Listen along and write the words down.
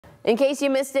In case you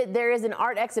missed it, there is an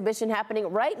art exhibition happening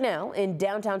right now in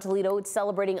downtown Toledo. It's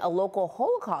celebrating a local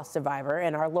Holocaust survivor,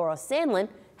 and our Laura Sandlin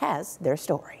has their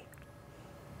story.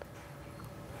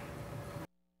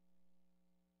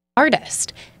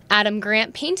 Artist Adam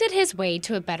Grant painted his way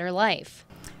to a better life.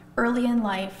 Early in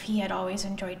life, he had always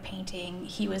enjoyed painting.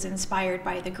 He was inspired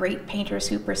by the great painters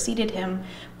who preceded him,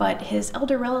 but his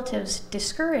elder relatives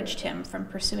discouraged him from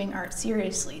pursuing art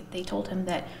seriously. They told him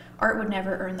that art would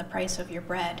never earn the price of your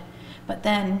bread. But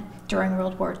then, during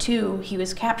World War II, he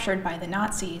was captured by the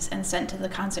Nazis and sent to the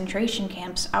concentration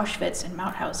camps Auschwitz and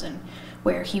Mauthausen,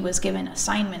 where he was given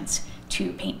assignments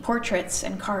to paint portraits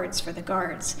and cards for the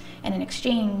guards. And in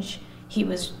exchange, he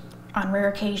was on rare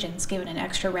occasions given an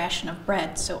extra ration of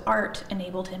bread, so art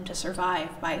enabled him to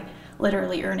survive by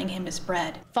literally earning him his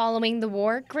bread. Following the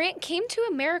war, Grant came to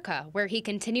America, where he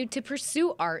continued to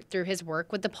pursue art through his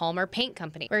work with the Palmer Paint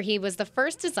Company, where he was the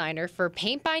first designer for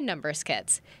paint-by-numbers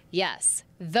kits. Yes,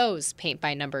 those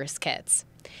paint-by-numbers kits.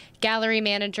 Gallery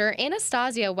manager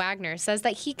Anastasia Wagner says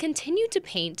that he continued to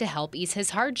paint to help ease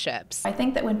his hardships. I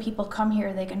think that when people come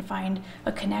here, they can find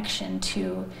a connection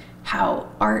to how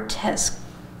art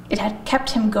it had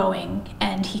kept him going,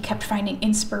 and he kept finding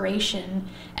inspiration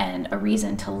and a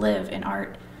reason to live in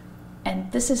art. And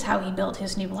this is how he built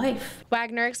his new life.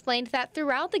 Wagner explained that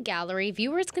throughout the gallery,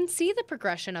 viewers can see the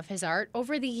progression of his art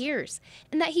over the years,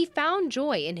 and that he found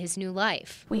joy in his new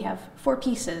life. We have 4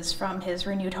 pieces from his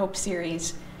Renewed Hope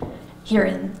series here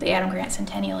in the Adam Grant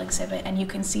Centennial Exhibit, and you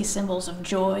can see symbols of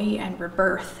joy and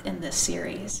rebirth in this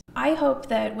series. I hope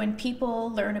that when people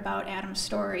learn about Adam's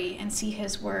story and see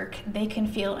his work, they can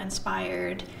feel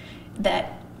inspired,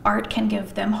 that art can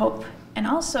give them hope, and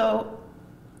also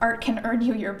art can earn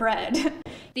you your bread.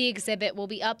 The exhibit will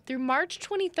be up through March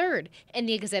 23rd, and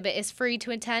the exhibit is free to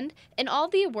attend, and all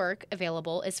the work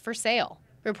available is for sale.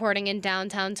 Reporting in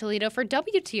downtown Toledo for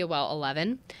WTOL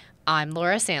 11, I'm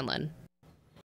Laura Sandlin.